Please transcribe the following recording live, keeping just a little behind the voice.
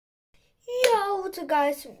what's up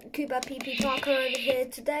guys, Cooper PP Parker over here.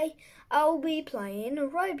 Today I'll be playing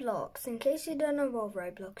Roblox. In case you don't know what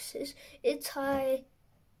Roblox is, it's a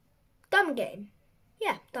dumb game.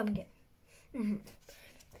 Yeah, dumb game.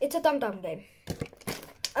 It's a dumb game.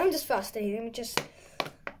 I'm just thirsty, let me just...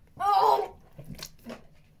 Oh,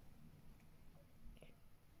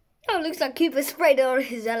 it looks like Cooper sprayed all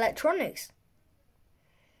his electronics.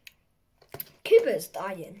 Cooper's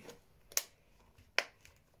dying.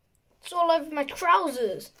 It's all over my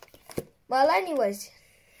trousers. Well, anyways,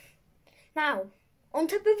 now on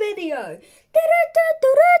to the video.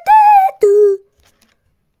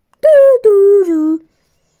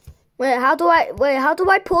 Wait, how do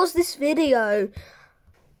I pause this video?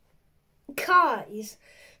 Guys,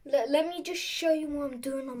 let me just show you what I'm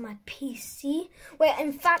doing on my PC. Wait,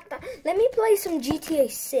 in fact, let me play some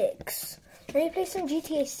GTA 6.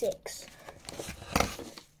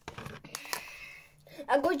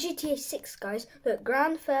 I got GTA 6, guys. Look,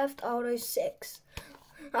 Grand Theft Auto 6.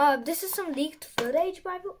 This is some leaked footage,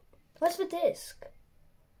 Bible. Where's the disc?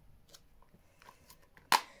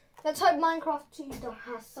 Let's hope Minecraft 2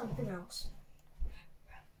 has something else.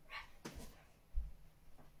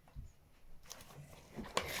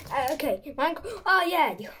 Okay, Minecraft. Oh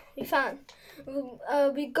yeah, we found.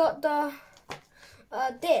 We got the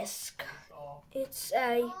disc. It's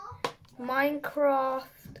a Minecraft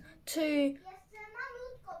 2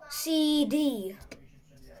 CD.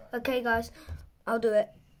 Okay guys, I'll do it.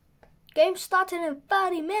 Game starting in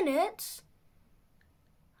 30 minutes.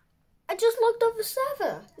 I just logged off the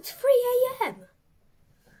server. It's 3 AM.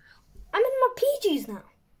 I'm in my PGs now.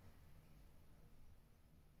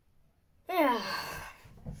 Yeah.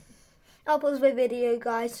 I'll pause the video,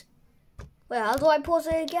 guys. Wait, how do I pause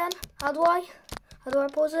it again? How do I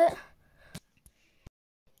pause it?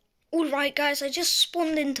 Alright guys, I just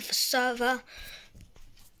spawned into the server.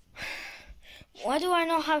 Why do I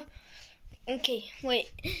not have... Okay, wait.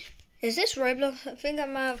 Is this Roblox? I think I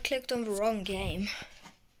might have clicked on the wrong game.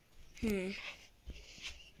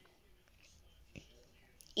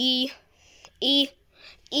 E,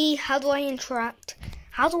 how do I interact?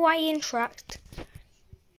 How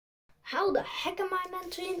the heck am I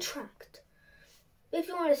meant to interact? If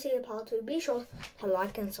you want to see a part 2, be sure to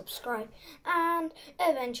like and subscribe. And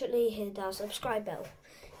eventually hit that subscribe bell.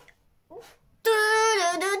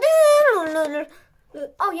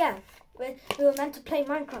 Oh yeah, we were meant to play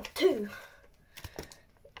Minecraft 2.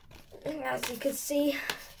 As you can see, it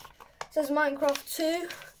says Minecraft 2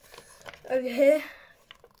 over here.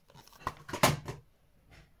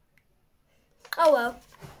 Oh well.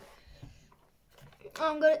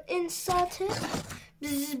 I'm gonna insert it.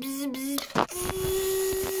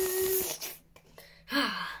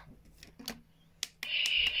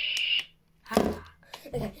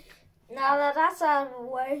 Okay, now that that's out of the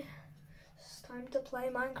way, it's time to play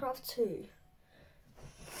Minecraft 2.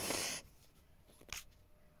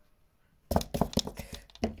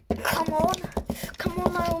 Come on,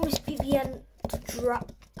 I almost beat the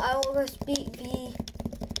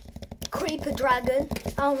creeper dragon.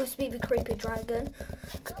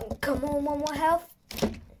 Come on, one more health.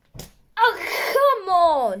 Oh, come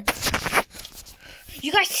on!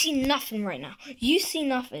 You guys see nothing right now. You see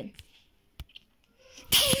nothing.